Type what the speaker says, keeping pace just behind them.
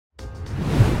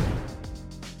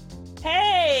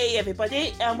Hey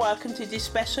everybody, and welcome to this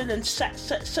special on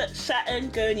Saturn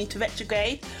going into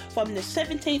retrograde from the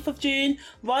 17th of June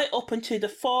right up until the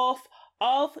 4th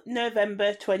of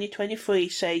November 2023.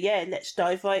 So yeah, let's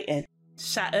dive right in.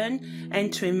 Saturn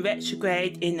entering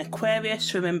retrograde in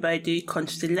Aquarius. Remember, I do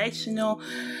constellational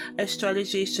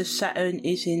astrology, so Saturn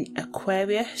is in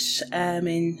Aquarius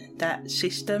in that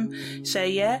system. So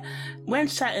yeah, when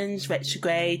Saturn's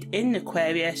retrograde in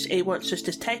Aquarius, it wants us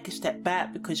to take a step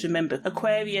back, because remember,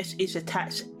 Aquarius is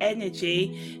attached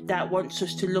energy that wants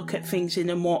us to look at things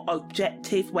in a more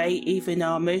objective way, even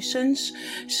our emotions.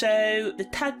 So the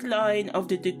tagline of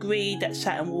the degree that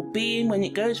Saturn will be in when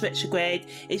it goes retrograde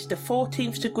is the 14th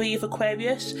degree of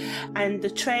Aquarius, and the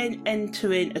train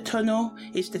entering a tunnel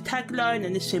is the tagline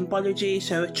and the symbology,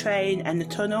 so a train and a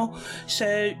tunnel.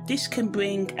 So this can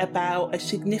bring about a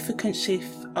significant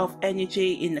shift of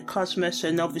energy in the cosmos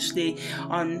and obviously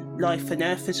on life on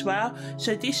Earth as well.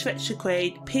 So this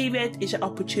retrograde period is an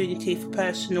opportunity for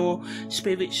personal,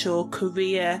 spiritual,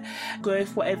 career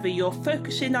growth, whatever you're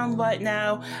focusing on right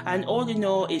now, and all in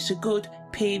all, it's a good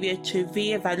period to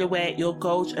re-evaluate your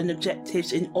goals and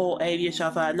objectives in all areas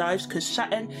of our lives, because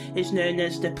Saturn is known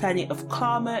as the planet of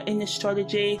karma in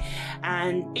astrology,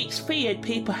 and it's feared.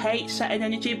 People hate Saturn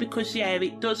energy because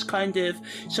it does kind of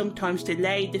sometimes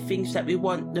delay the things that we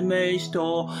want the most,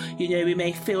 or we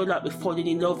may feel like we're falling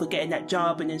in love or getting that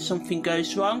job and then something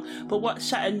goes wrong. But what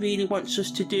Saturn really wants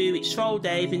us to do, its role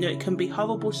there, even though it can be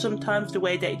horrible sometimes, the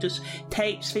way that it just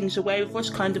takes things away with us,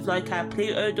 kind of like how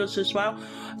Pluto does as well.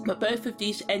 But both of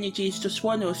these energies just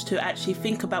want us to actually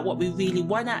think about what we really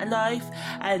want out of life.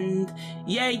 And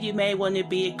you may want to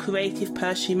be a creative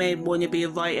person, you may want to be a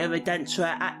writer, a dancer,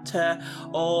 an actor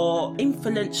or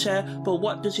influencer, but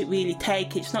what does it really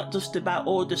take? It's not just about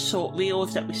all the short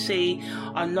reels that we see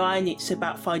online, it's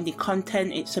about finding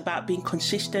content, it's about being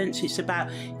consistent, it's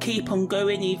about keep on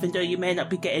going even though you may not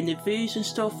be getting the views and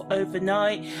stuff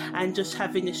overnight, and just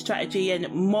having a strategy,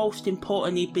 and most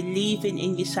importantly believing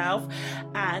in yourself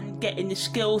and getting the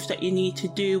skills that you need to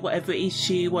do whatever it is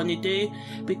you want to do,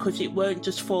 because it won't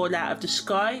just fall out of the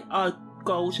sky. Our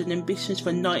goals and ambitions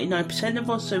for 99% of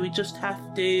us, so we just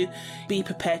have to be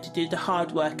prepared to do the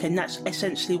hard work, and that's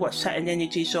essentially what Saturn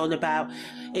energy is all about.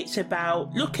 It's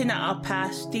about looking at our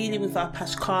past, dealing with our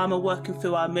past karma, working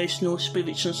through our emotional,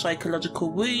 spiritual and psychological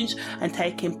wounds, and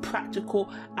taking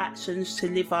practical actions to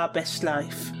live our best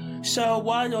life. So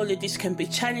while all of this can be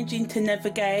challenging to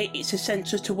navigate, it's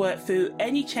essential to work through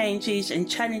any changes and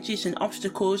challenges and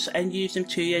obstacles and use them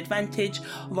to your advantage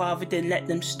rather than let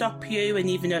them stop you. And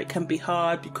even though it can be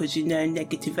hard because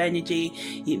negative energy,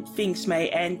 things may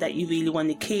end that you really want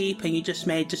to keep, and you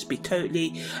may be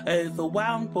totally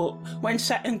overwhelmed. But when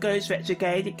Saturn goes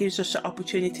retrograde, it gives us the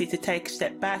opportunity to take a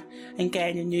step back and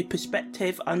gain a new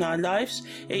perspective on our lives.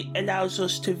 It allows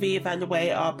us to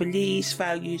reevaluate our beliefs,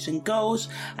 values and goals,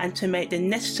 and to make the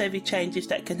necessary changes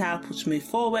that can help us move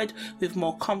forward with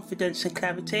more confidence and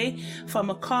clarity. From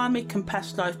a karmic and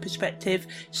past life perspective,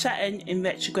 Saturn in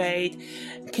retrograde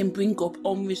can bring up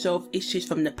unresolved issues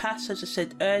from the past, as I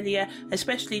said earlier,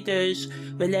 especially those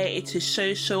related to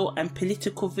social and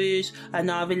political views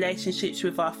and our relationships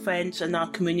with our friends and our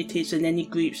communities and any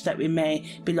groups that we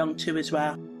may belong to as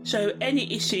well. So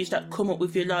any issues that come up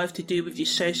with your life to do with your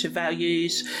social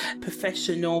values,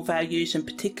 professional values and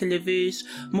particular views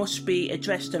must be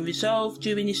addressed and resolved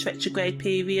during this retrograde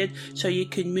period, so you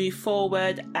can move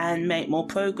forward and make more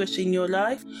progress in your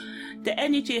life. The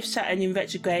energy of Saturn in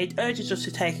retrograde urges us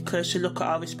to take a closer look at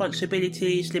our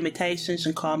responsibilities, limitations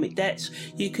and karmic debts.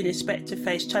 You can expect to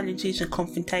face challenges and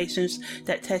confrontations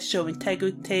that test your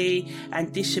integrity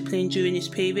and discipline during this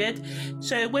period.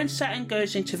 So when Saturn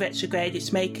goes into retrograde,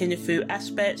 it's making a few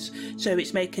aspects. So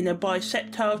it's making a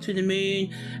bisectile to the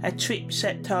moon, a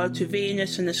tripsectile to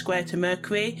Venus and a square to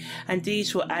Mercury, and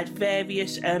these will add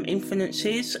various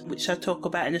influences, which I'll talk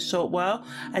about in a short while.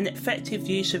 And effective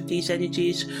use of these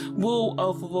energies will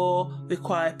overall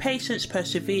require patience,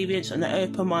 perseverance and an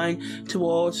open mind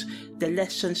towards the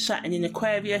lessons Saturn in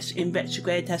Aquarius in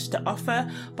retrograde has to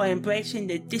offer. By embracing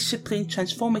the disciplined,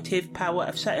 transformative power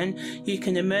of Saturn, you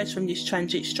can emerge from this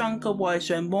transit stronger,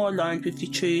 wiser and more aligned with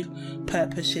your true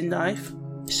purpose in life.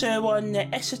 So on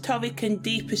the esoteric and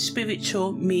deeper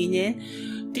spiritual meaning,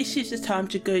 this is the time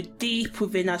to go deep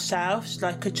within ourselves,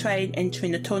 like a train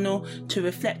entering a tunnel, to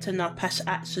reflect on our past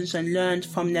actions and learn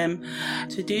from them.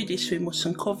 To do this, we must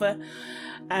uncover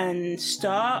and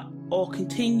start or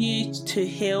continue to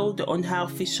heal the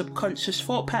unhealthy subconscious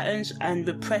thought patterns and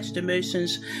repressed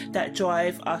emotions that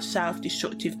drive our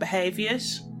self-destructive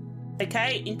behaviours.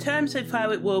 Okay, in terms of how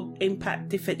it will impact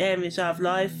different areas of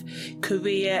life,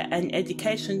 career and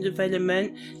education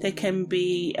development, there can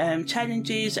be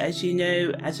challenges. As you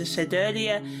know, as I said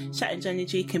earlier, Saturn's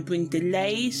energy can bring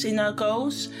delays in our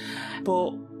goals,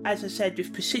 but as I said,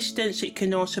 with persistence, it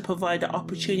can also provide an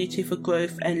opportunity for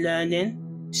growth and learning.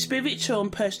 Spiritual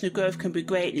and personal growth can be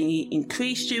greatly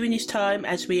increased during this time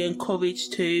as we are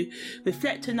encouraged to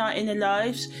reflect on our inner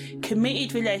lives.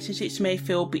 Committed relationships may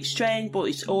feel a bit strained, but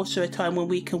it's also a time when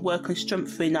we can work on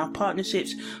strengthening our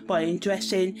partnerships by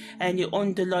addressing any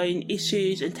underlying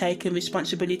issues and taking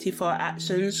responsibility for our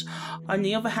actions. On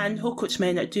the other hand, hookups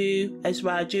may not do as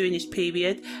well during this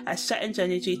period, as Saturn's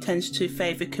energy tends to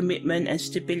favour commitment and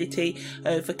stability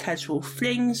over casual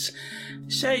flings.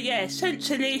 So yeah,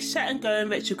 essentially Saturn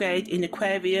going retrograde in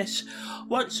Aquarius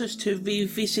wants us to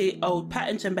revisit old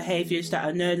patterns and behaviours that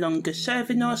are no longer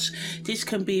serving us. This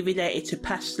can be related to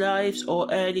past lives or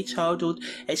early childhood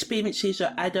experiences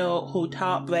or adulthood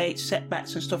heartbreaks,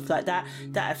 setbacks and stuff like that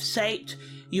have shaped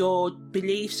your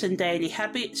beliefs and daily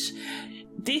habits.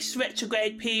 This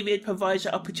retrograde period provides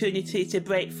an opportunity to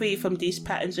break free from these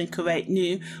patterns and create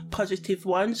new, positive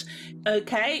ones.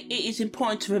 Okay, it is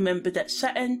important to remember that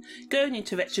Saturn going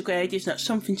into retrograde is not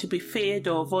something to be feared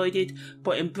or avoided,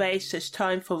 but embraced as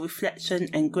time for reflection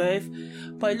and growth.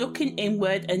 By looking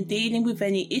inward and dealing with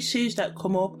any issues that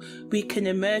come up, we can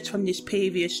emerge from this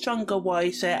period stronger,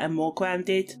 wiser and more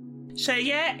grounded. So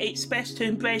yeah, it's best to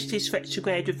embrace this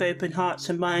retrograde with open hearts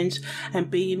and minds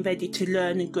and being ready to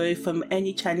learn and grow from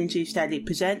any challenges that it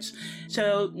presents.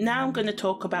 So now I'm going to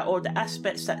talk about all the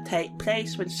aspects that take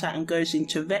place when Saturn goes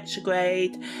into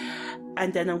retrograde,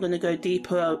 and then I'm going to go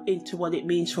deeper into what it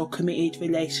means for committed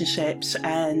relationships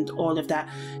and all of that.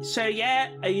 So yeah,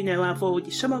 I've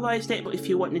already summarised it, but if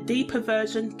you want the deeper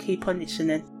version, keep on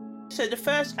listening. So the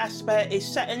first aspect is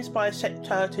Saturn's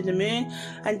bisectile to the moon,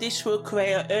 and this will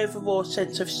create an overall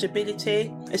sense of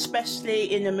stability,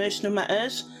 especially in emotional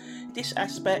matters. This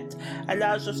aspect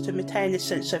allows us to maintain a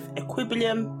sense of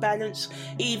equilibrium, balance,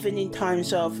 even in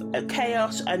times of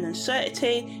chaos and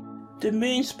uncertainty. The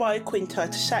moon's biquintal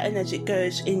to Saturn as it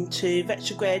goes into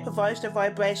retrograde provides the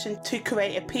vibration to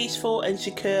create a peaceful and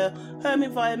secure home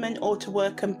environment or to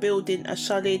work on building a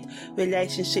solid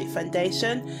relationship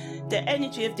foundation. The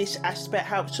energy of this aspect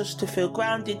helps us to feel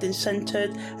grounded and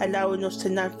centered, allowing us to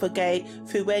navigate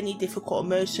through any difficult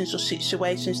emotions or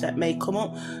situations that may come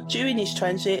up. During this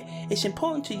transit, it's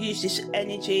important to use this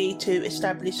energy to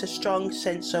establish a strong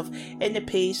sense of inner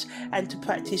peace and to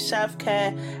practice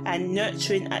self-care and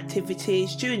nurturing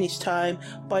activities during this time.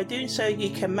 By doing so, you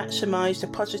can maximize the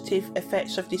positive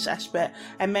effects of this aspect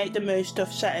and make the most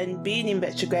of Saturn being in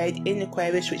retrograde in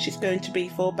Aquarius, which is going to be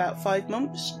for about 5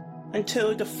 months.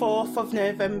 Until the 4th of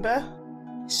November.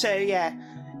 So yeah,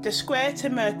 the square to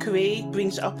Mercury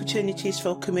brings opportunities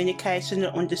for communication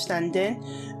and understanding.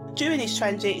 During this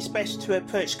transit, it's best to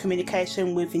approach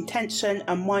communication with intention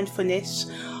and mindfulness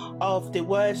of the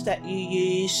words that you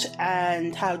use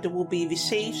and how they will be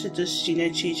received. So just,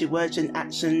 choose your words and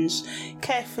actions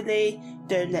carefully.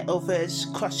 Don't let others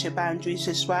cross your boundaries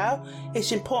as well.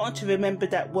 It's important to remember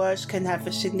that words can have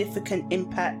a significant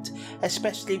impact,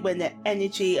 especially when the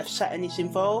energy of Saturn is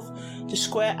involved. The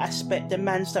square aspect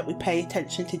demands that we pay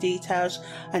attention to details,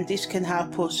 and this can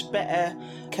help us better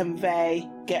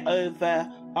get over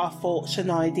our thoughts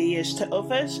and ideas to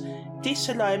others. This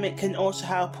alignment can also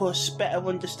help us better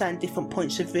understand different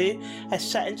points of view, as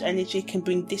Saturn's energy can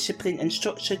bring discipline and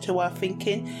structure to our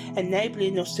thinking,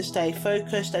 enabling us to stay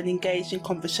focused and engaged in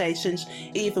conversations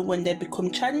even when they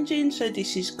become challenging. So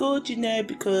this is good,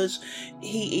 because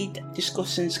heated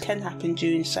discussions can happen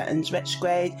during Saturn's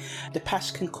retrograde. The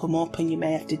past can come up and you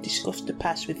may have to discuss the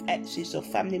past with exes or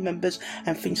family members,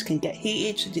 and things can get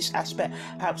heated, so this aspect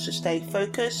helps us stay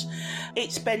focused.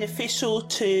 It's beneficial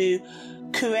to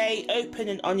create open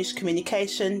and honest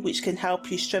communication, which can help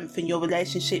you strengthen your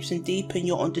relationships and deepen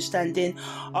your understanding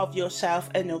of yourself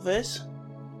and others.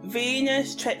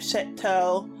 Venus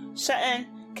triceptal Saturn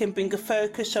can bring a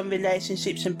focus on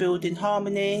relationships and building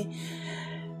harmony.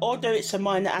 Although it's a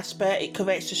minor aspect, it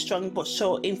creates a strong but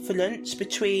subtle influence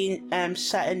between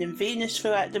Saturn and Venus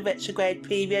throughout the retrograde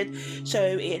period, so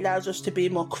it allows us to be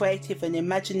more creative and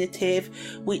imaginative,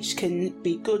 which can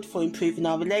be good for improving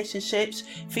our relationships.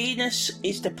 Venus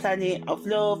is the planet of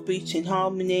love, beauty and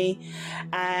harmony,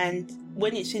 and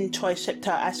when it's in triceptal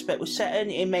aspect with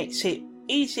Saturn, it makes it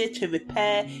easier to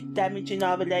repair damage in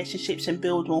our relationships and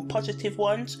build more positive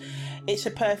ones. it's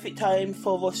a perfect time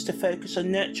for us to focus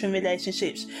on nurturing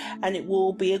relationships, and it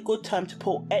will be a good time to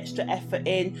put extra effort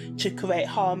in to create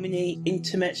harmony,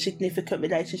 intimate, significant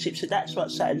relationships. So that's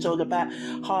what Saturn's all about.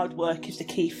 Hard work is the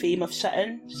key theme of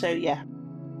Saturn. So yeah.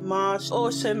 Mars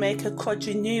also make a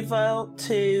quadrennial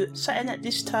to Saturn at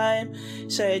this time,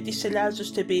 so this allows us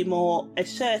to be more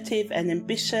assertive and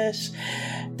ambitious.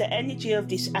 The energy of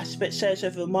this aspect serves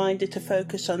as a reminder to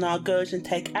focus on our goals and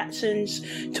take actions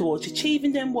towards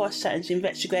achieving them, while Saturn's in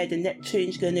retrograde and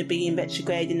Neptune's going to be in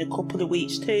retrograde in a couple of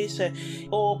weeks too, so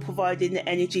all providing the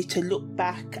energy to look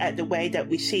back at the way that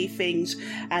we see things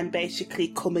and basically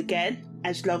come again,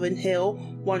 as Lauryn Hill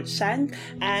once sang,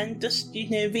 and just,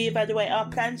 reevaluate our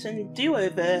plans and do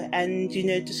over, and,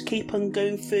 just keep on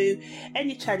going through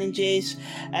any challenges,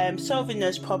 solving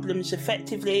those problems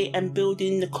effectively, and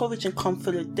building the courage and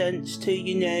confidence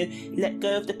to, let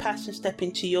go of the past and step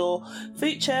into your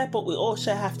future. But we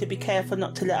also have to be careful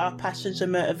not to let our passions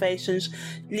and motivations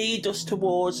lead us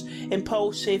towards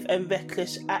impulsive and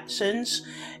reckless actions.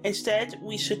 Instead,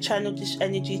 we should channel this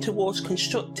energy towards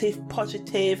constructive,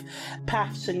 positive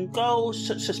paths and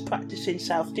goals, such as practicing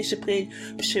self-discipline,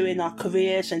 pursuing our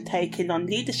careers and taking on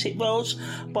leadership roles.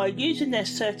 By using the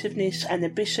assertiveness and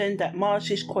ambition that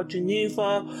Mars'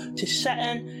 quadrennial to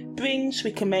Saturn brings,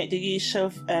 we can make the use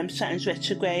of Saturn's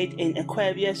retrograde in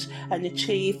Aquarius and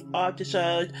achieve our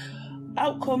desired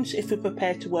outcomes if we're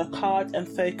prepared to work hard and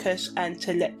focus and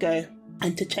to let go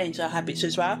and to change our habits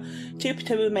as well.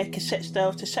 Jupiter will make a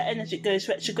sextile to Saturn as it goes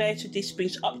retrograde, so this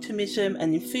brings optimism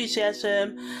and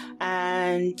enthusiasm,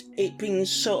 and it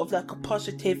brings sort of like a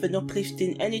positive and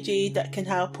uplifting energy that can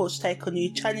help us take on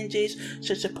new challenges,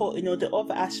 so supporting all the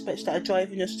other aspects that are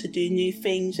driving us to do new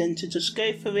things and to just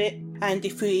go for it. And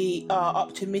if we are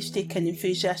optimistic and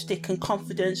enthusiastic and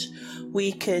confident,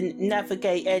 we can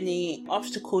navigate any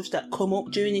obstacles that come up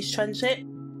during this transit.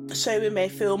 So we may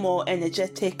feel more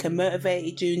energetic and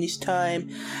motivated during this time.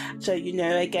 So,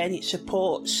 again, it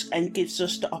supports and gives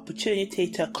us the opportunity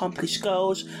to accomplish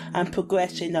goals and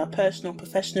progress in our personal and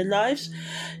professional lives.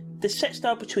 The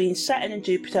sextile between Saturn and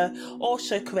Jupiter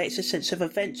also creates a sense of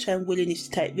adventure and willingness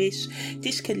to take risks.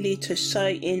 This can lead to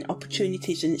exciting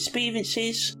opportunities and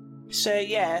experiences. So,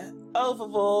 yeah.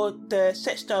 Overall, the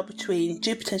sextile between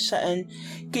Jupiter and Saturn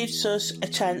gives us a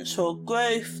chance for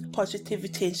growth,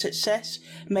 positivity and success,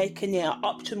 making it an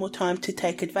optimal time to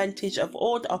take advantage of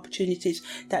all the opportunities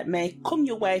that may come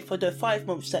your way for the 5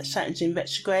 months that Saturn's in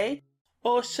retrograde.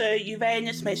 Also,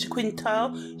 Uranus makes a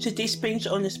quintile, so this brings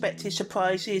unexpected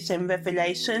surprises and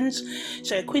revelations.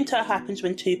 So a quintile happens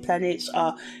when two planets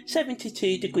are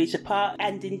 72 degrees apart,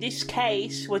 and in this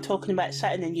case, we're talking about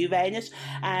Saturn and Uranus,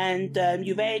 and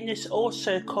Uranus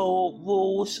also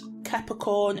co-rules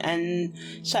Capricorn, and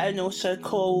Saturn also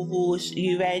co-rules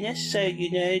Uranus, so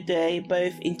they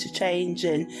both interchange,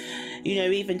 and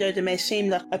even though they may seem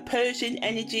like opposing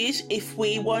energies, if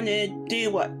we want to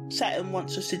do what Saturn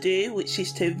wants us to do, which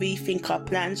is to rethink our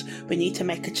plans, we need to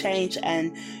make a change,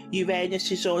 and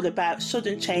Uranus is all about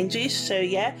sudden changes, so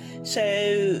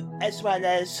as well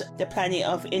as the planet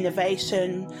of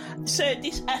innovation. So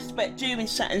this aspect during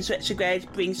Saturn's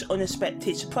retrograde brings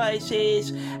unexpected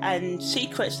surprises and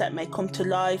secrets that may come to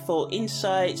life, or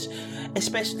insights,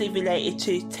 especially related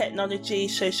to technology,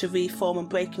 social reform and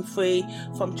breaking free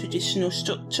from traditional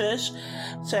structures.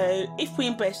 So if we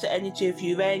embrace the energy of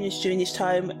Uranus during this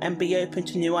time and be open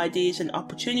to new ideas and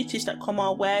opportunities that come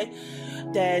our way,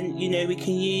 then we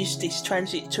can use this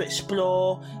transit to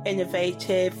explore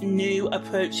innovative new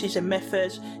approaches and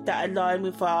methods that align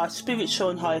with our spiritual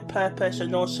and higher purpose,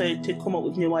 and also to come up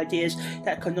with new ideas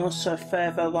that can also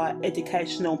further our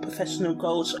educational and professional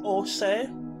goals also.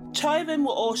 Chiron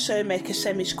will also make a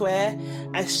semi-square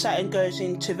as Saturn goes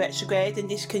into retrograde, and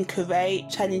this can create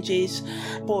challenges,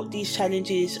 but these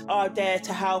challenges are there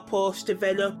to help us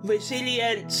develop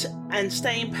resilience and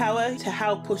staying power to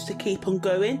help us to keep on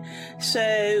going.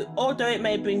 So although it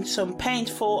may bring some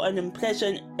painful and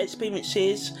unpleasant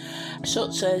experiences,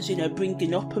 such as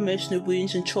bringing up emotional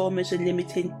wounds and traumas and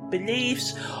limiting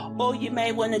beliefs, or you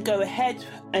may want to go ahead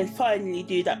and finally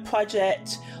do that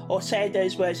project or say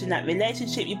those words in that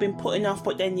relationship you've been putting off,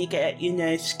 but then you get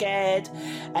scared,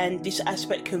 and this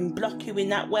aspect can block you in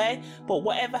that way. But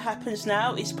whatever happens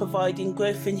now is providing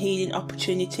growth and healing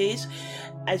opportunities,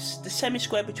 as the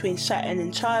semi-square between Saturn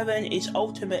and Chiron is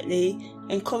ultimately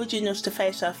encouraging us to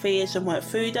face our fears and work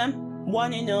through them,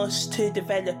 wanting us to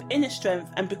develop inner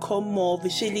strength and become more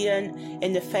resilient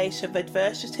in the face of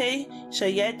adversity. So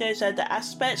those are the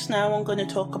aspects. Now I'm going to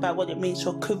talk about what it means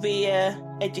for career,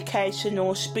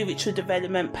 educational, spiritual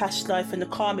development, past life and the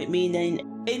karmic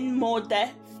meaning in more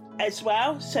depth as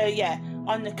well. So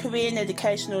On the career and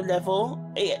educational level,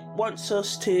 it wants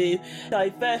us to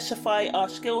diversify our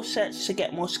skill sets to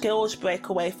get more skills, break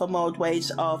away from old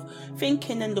ways of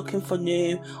thinking and looking for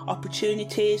new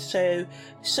opportunities.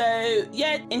 So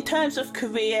yeah, in terms of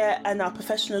career and our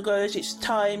professional goals, it's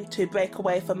time to break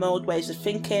away from old ways of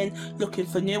thinking, looking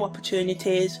for new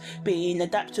opportunities, being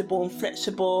adaptable and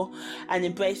flexible, and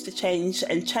embrace the change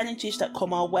and challenges that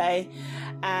come our way,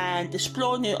 and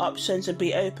explore new options and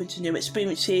be open to new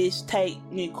experiences. Take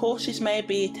new courses,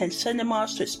 maybe attend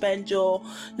seminars to expand your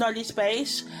knowledge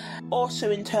base.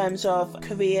 Also, in terms of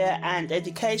career and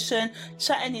education,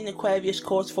 Saturn in Aquarius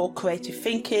calls for creative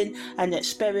thinking and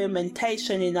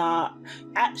experimentation in our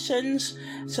actions.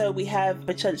 So we have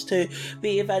a chance to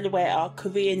reevaluate our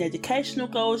career and educational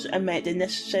goals and make the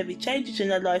necessary changes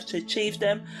in our lives to achieve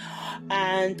them.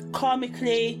 And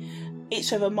karmically,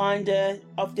 it's a reminder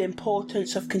of the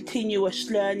importance of continuous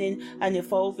learning and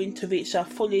evolving to reach our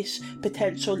fullest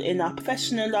potential in our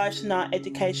professional lives and our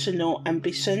educational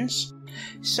ambitions.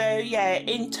 So yeah,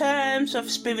 in terms of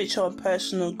spiritual and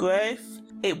personal growth,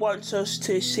 it wants us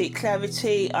to seek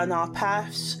clarity on our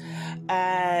paths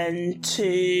and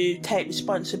to take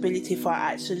responsibility for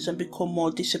our actions and become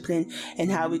more disciplined in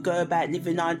how we go about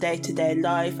living our day-to-day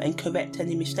life, and correct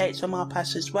any mistakes from our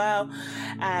past as well,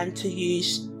 and to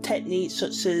use techniques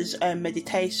such as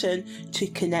meditation to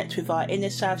connect with our inner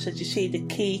self. So you see, the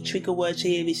key trigger words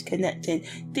here is connecting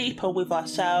deeper with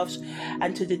ourselves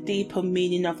and to the deeper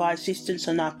meaning of our existence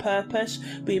and our purpose.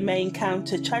 We may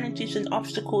encounter challenges and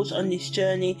obstacles on this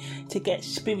journey to get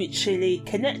spiritually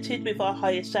connected with our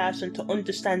higher selves and to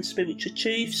understand spiritual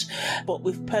truths, but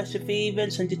with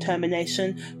perseverance and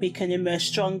determination we can emerge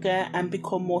stronger and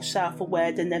become more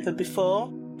self-aware than ever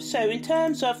before. So in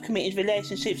terms of committed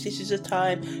relationships, this is a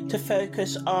time to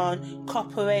focus on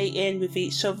cooperating with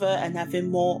each other and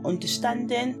having more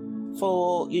understanding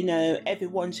for,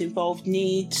 everyone's involved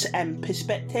needs and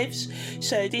perspectives.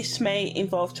 So this may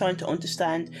involve trying to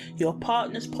understand your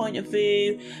partner's point of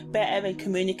view better and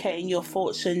communicating your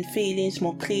thoughts and feelings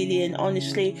more clearly and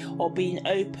honestly, or being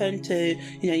open to,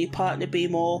 your partner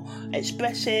being more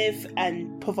expressive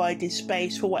and providing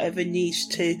space for whatever needs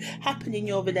to happen in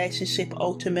your relationship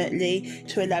ultimately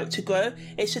to allow it to grow.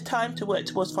 It's a time to work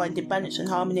towards finding balance and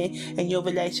harmony in your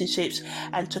relationships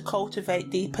and to cultivate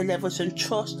deeper levels of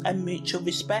trust and mutual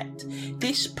respect.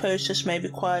 This process may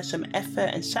require some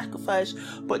effort and sacrifice,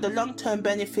 but the long-term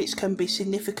benefits can be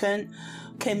significant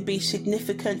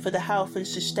for the health and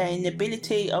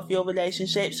sustainability of your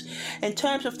relationships. In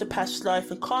terms of the past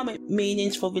life and karmic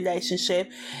meanings for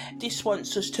relationship, this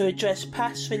wants us to address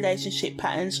past relationship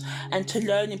patterns and to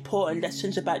learn important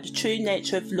lessons about the true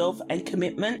nature of love and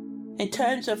commitment. In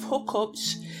terms of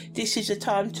hookups, this is a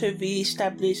time to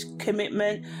re-establish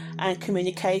commitment and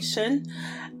communication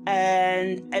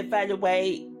and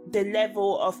evaluate the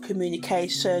level of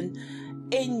communication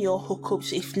in your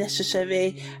hookups if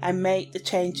necessary, and make the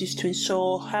changes to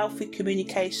ensure healthy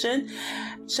communication.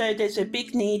 So there's a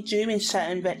big need during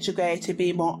Saturn retrograde to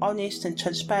be more honest and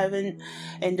transparent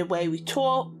in the way we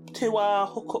talk to our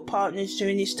hookup partners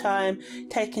during this time,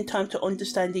 taking time to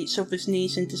understand each other's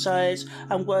needs and desires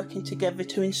and working together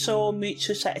to ensure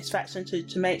mutual satisfaction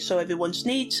to make sure everyone's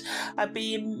needs are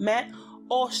being met.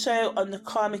 Also, on the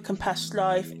karmic and past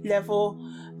life level,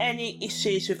 any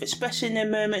issues with expressing their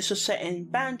moments or setting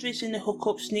boundaries in the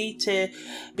hookups need to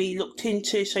be looked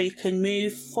into so you can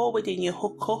move forward in your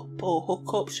hookup or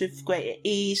hookups with greater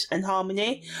ease and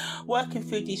harmony. Working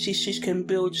through these issues can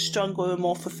build stronger and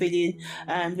more fulfilling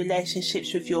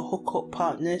relationships with your hookup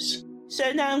partners.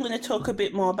 So now I'm going to talk a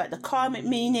bit more about the karmic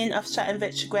meaning of Saturn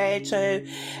retrograde. So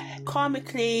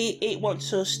karmically, it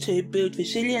wants us to build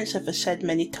resilience, as I've said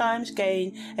many times,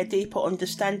 gain a deeper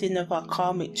understanding of our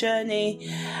karmic journey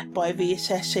by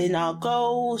reassessing our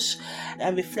goals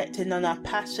and reflecting on our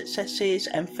past successes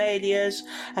and failures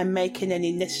and making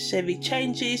any necessary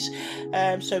changes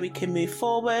so we can move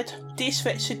forward. This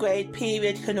retrograde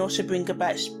period can also bring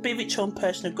about spiritual and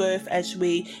personal growth as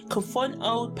we confront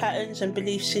old patterns and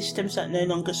belief systems that no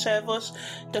longer serve us.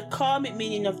 The karmic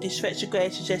meaning of this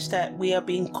retrograde suggests that we are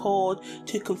being called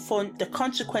to confront the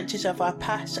consequences of our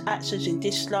past actions in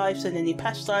this life and any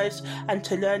past lives, and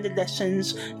to learn the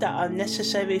lessons that are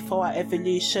necessary for our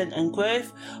evolution and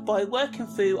growth. By working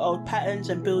through old patterns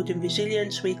and building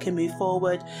resilience, we can move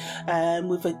forward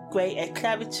with a greater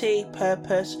clarity,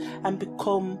 purpose, and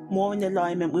become more in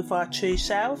alignment with our true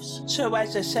selves. So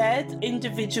as I said,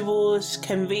 individuals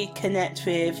can reconnect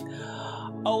with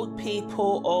old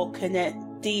people or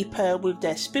connect deeper with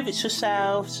their spiritual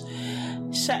selves.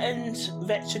 Saturn's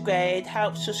retrograde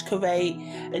helps us create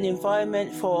an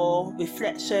environment for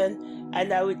reflection,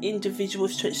 allowing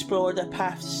individuals to explore their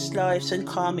paths, lives and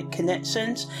karmic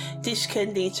connections. This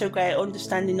can lead to a great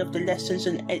understanding of the lessons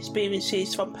and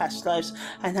experiences from past lives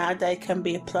and how they can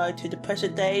be applied to the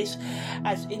present days.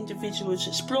 As individuals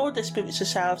explore their spiritual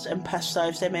selves and past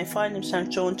lives, they may find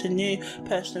themselves drawn to new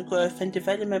personal growth and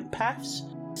development paths.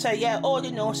 So yeah, all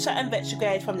in all, Saturn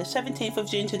retrograde from the 17th of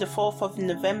June to the 4th of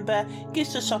November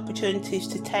gives us opportunities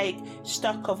to take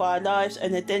stock of our lives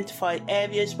and identify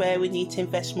areas where we need to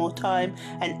invest more time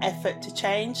and effort to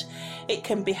change. It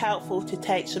can be helpful to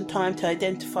take some time to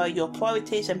identify your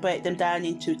priorities and break them down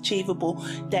into achievable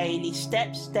daily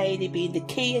steps, daily being the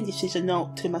key, and this is a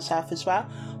note to myself as well.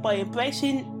 By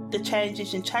embracing the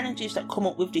changes and challenges that come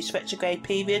up with this retrograde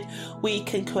period, we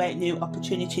can create new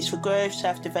opportunities for growth,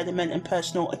 self-development and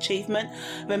personal achievement.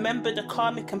 Remember, the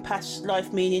karmic and past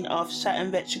life meaning of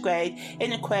Saturn retrograde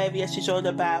in Aquarius is all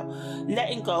about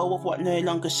letting go of what no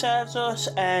longer serves us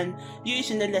and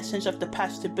using the lessons of the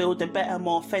past to build a better,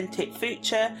 more authentic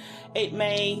future. It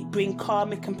may bring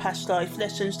karmic and past life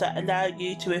lessons that allow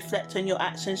you to reflect on your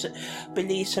actions,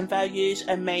 beliefs and values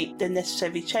and make the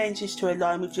necessary changes to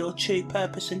align with your true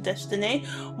purpose and destiny.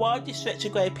 While this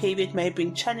retrograde period may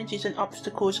bring challenges and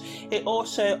obstacles, it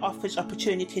also offers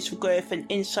opportunities for growth and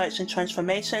insights and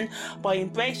transformation. By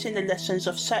embracing the lessons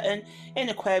of Saturn in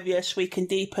Aquarius, we can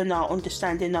deepen our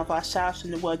understanding of ourselves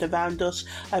and the world around us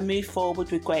and move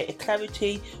forward with greater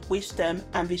clarity, wisdom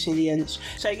and resilience.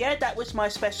 So yeah, that was my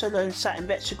special on Saturn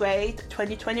retrograde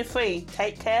 2023.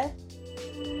 Take care.